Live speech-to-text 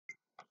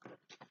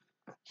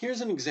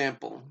Here's an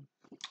example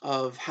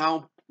of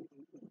how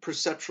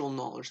perceptual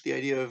knowledge, the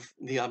idea of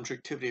the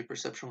objectivity of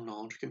perceptual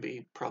knowledge, can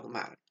be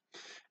problematic.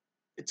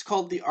 It's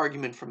called the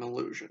argument from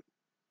illusion.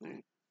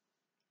 Right?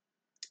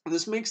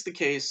 This makes the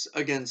case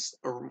against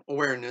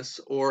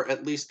awareness, or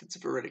at least its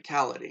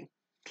veridicality,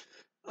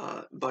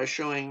 by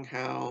showing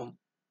how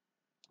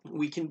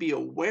we can be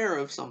aware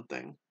of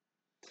something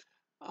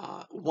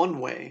one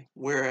way,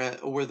 where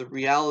the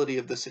reality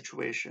of the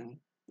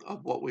situation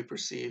of what we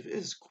perceive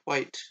is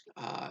quite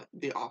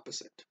the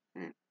opposite.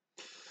 Right?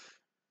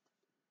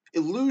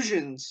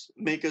 Illusions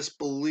make us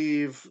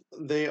believe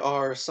they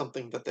are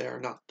something that they are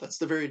not. That's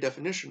the very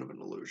definition of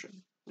an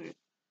illusion. Right?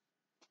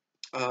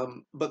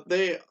 But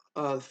the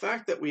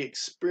fact that we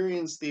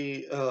experience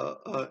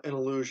an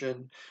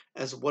illusion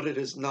as what it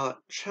is not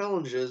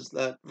challenges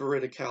that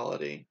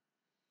veridicality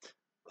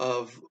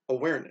of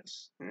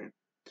awareness. Right?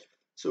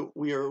 So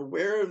we are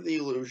aware of the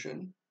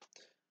illusion,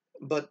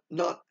 but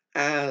not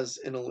as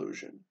an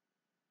illusion.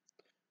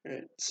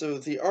 Right? So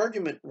the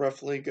argument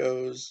roughly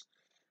goes: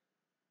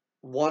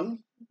 one,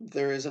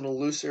 there is an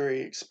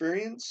illusory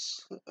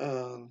experience,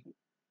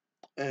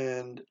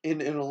 and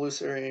in an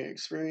illusory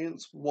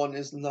experience, one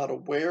is not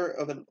aware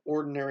of an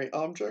ordinary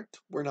object.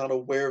 We're not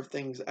aware of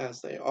things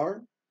as they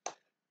are.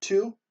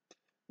 Two,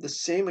 the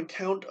same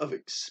account of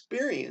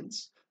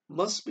experience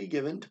must be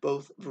given to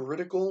both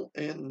veridical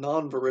and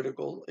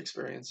non-veridical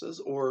experiences,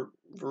 or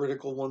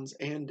veridical ones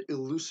and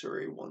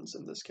illusory ones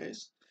in this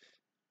case.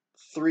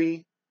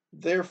 Three,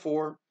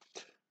 therefore,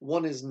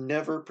 one is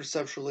never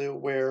perceptually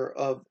aware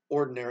of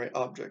ordinary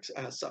objects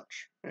as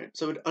such. Right?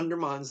 So it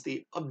undermines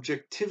the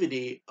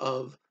objectivity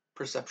of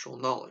perceptual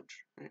knowledge,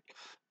 right?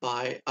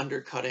 By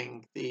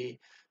undercutting the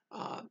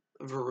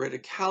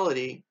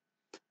veridicality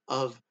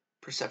of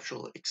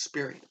perceptual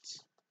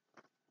experience.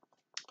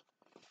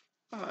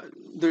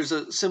 There's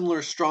a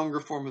similar,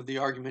 stronger form of the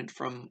argument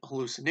from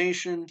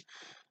hallucination,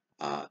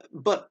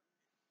 but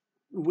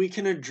we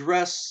can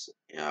address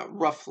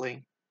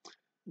roughly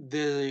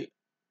the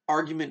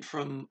argument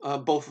from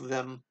both of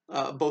them,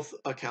 both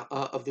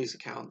of these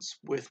accounts,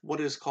 with what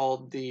is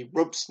called the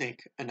rope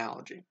snake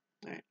analogy.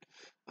 Right?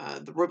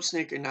 The rope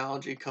snake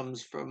analogy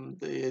comes from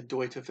the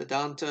Advaita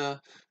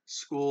Vedanta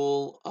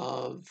school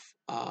of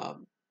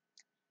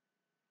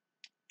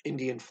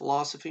Indian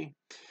philosophy,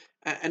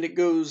 and it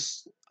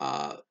goes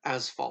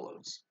as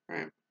follows.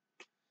 Right?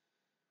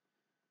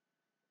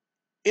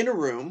 In a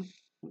room,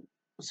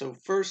 so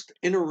first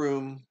in a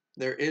room,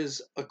 there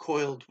is a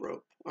coiled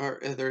rope, or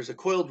there's a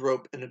coiled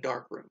rope in a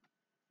dark room.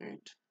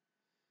 Right?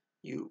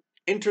 You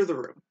enter the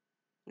room,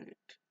 right,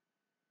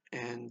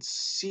 and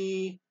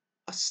see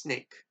a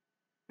snake,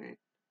 right?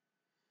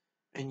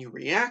 And you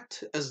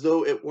react as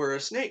though it were a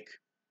snake,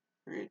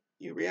 right?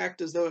 You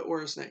react as though it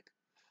were a snake.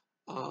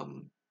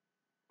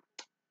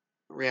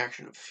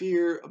 Reaction of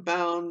fear,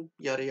 abound,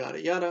 yada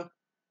yada yada.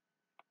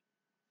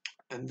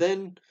 And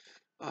then,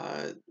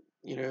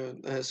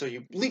 so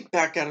you leap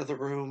back out of the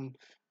room,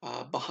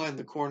 behind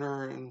the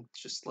corner, and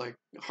just like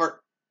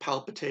heart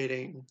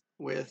palpitating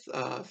with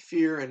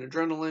fear and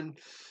adrenaline.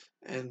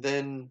 And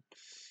then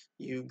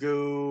you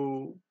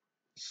go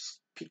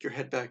peek your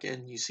head back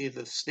in, you see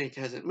the snake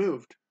hasn't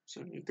moved.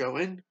 So you go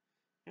in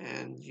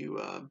and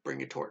you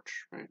bring a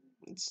torch, right?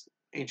 It's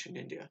ancient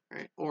India,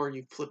 right? Or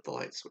you flip the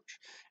light switch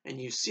and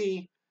you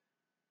see,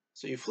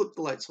 so you flip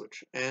the light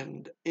switch,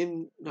 and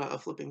in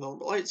flipping the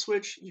light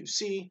switch, you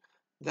see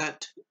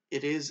that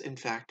it is in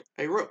fact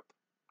a rope,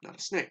 not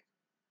a snake,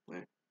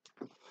 right?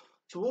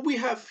 So what we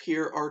have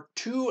here are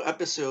two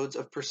episodes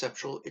of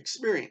perceptual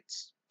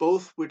experience,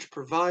 both which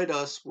provide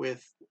us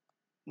with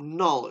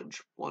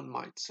knowledge, one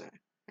might say.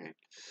 Right?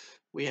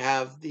 We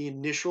have the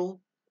initial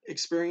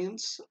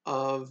experience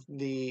of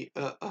the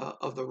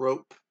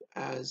rope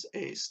as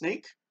a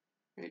snake,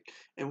 right?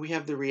 And we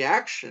have the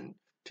reaction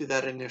to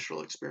that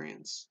initial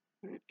experience,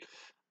 right,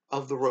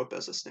 of the rope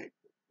as a snake,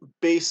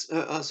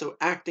 so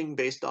acting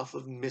based off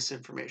of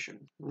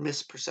misinformation,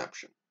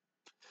 misperception.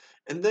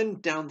 And then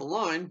down the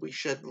line, we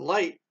shed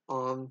light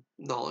on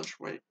knowledge,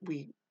 right?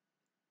 We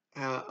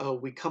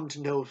come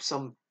to know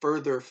some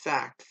further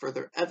fact,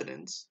 further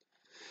evidence,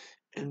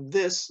 and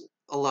this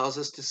allows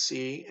us to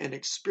see and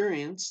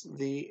experience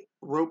the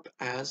rope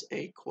as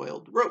a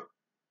coiled rope.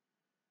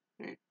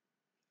 Right?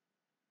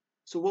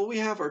 So what we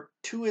have are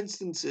two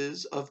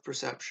instances of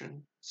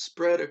perception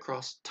spread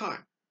across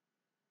time.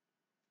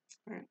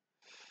 Right?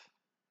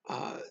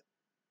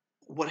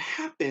 What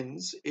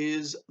happens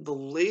is the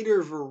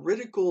later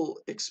veridical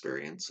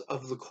experience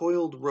of the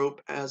coiled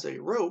rope as a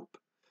rope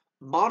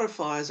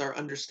modifies our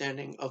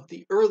understanding of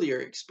the earlier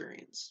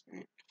experience.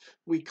 Right?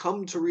 We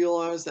come to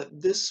realize that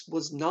this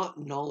was not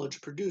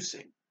knowledge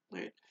producing.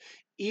 Right?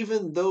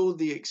 Even though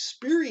the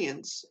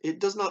experience, it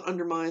does not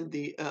undermine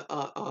the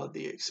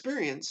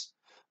experience,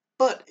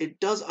 but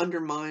it does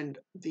undermine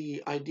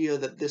the idea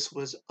that this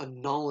was a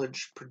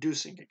knowledge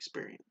producing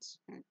experience.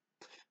 Right?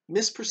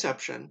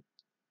 Misperception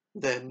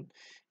then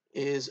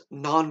is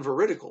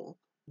non-veridical,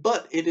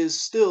 but it is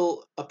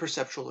still a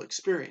perceptual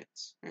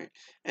experience, right?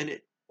 And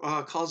it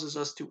causes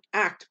us to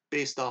act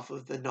based off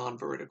of the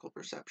non-veridical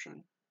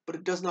perception, but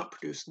it does not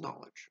produce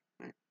knowledge.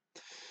 Right?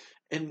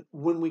 And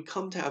when we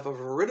come to have a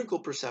veridical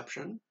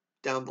perception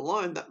down the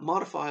line that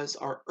modifies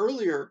our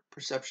earlier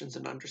perceptions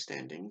and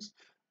understandings,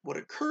 what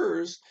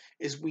occurs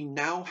is we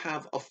now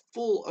have a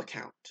full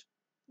account.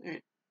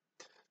 Right?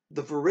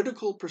 The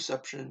veridical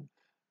perception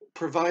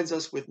provides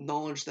us with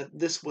knowledge that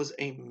this was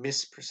a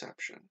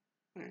misperception,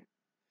 right?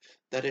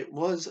 That it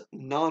was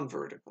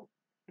non-veridical.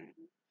 Right?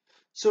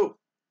 So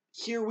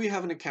here we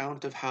have an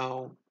account of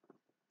how,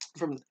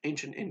 from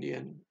ancient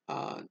Indian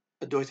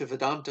Advaita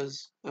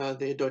Vedantas,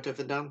 the Advaita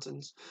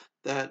Vedantins,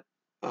 that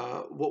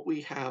what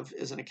we have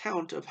is an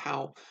account of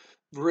how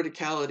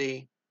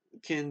veridicality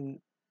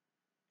can,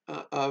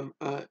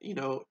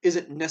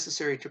 isn't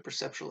necessary to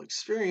perceptual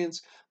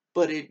experience,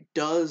 but it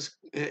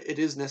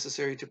is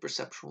necessary to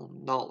perceptual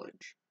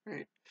knowledge,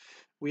 right?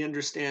 We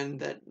understand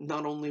that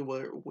not only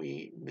were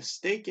we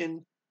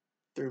mistaken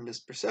through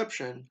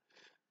misperception,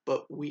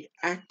 but we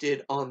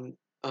acted on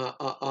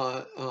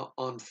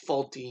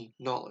faulty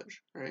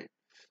knowledge, right?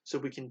 So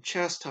we can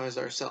chastise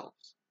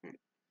ourselves, right?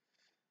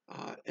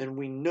 And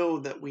we know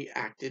that we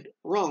acted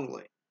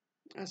wrongly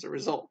as a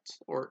result,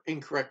 or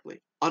incorrectly,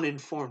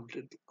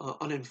 uninformedly,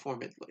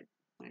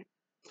 right?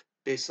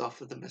 Based off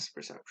of the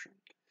misperception.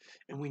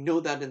 And we know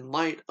that in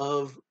light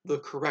of the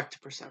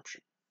correct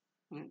perception.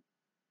 Right?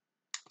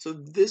 So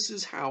this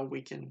is how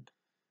we can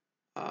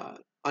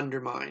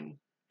undermine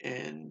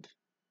and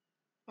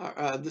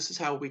this is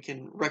how we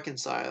can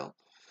reconcile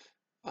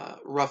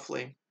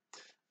roughly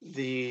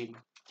the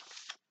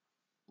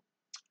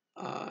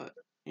uh,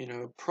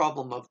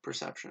 problem of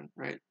perception,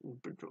 right?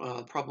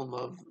 Problem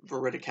of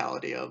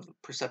veridicality of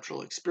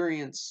perceptual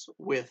experience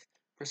with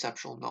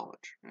perceptual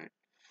knowledge, right?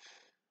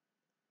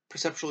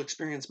 Perceptual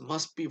experience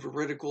must be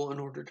veridical in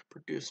order to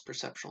produce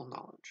perceptual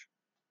knowledge.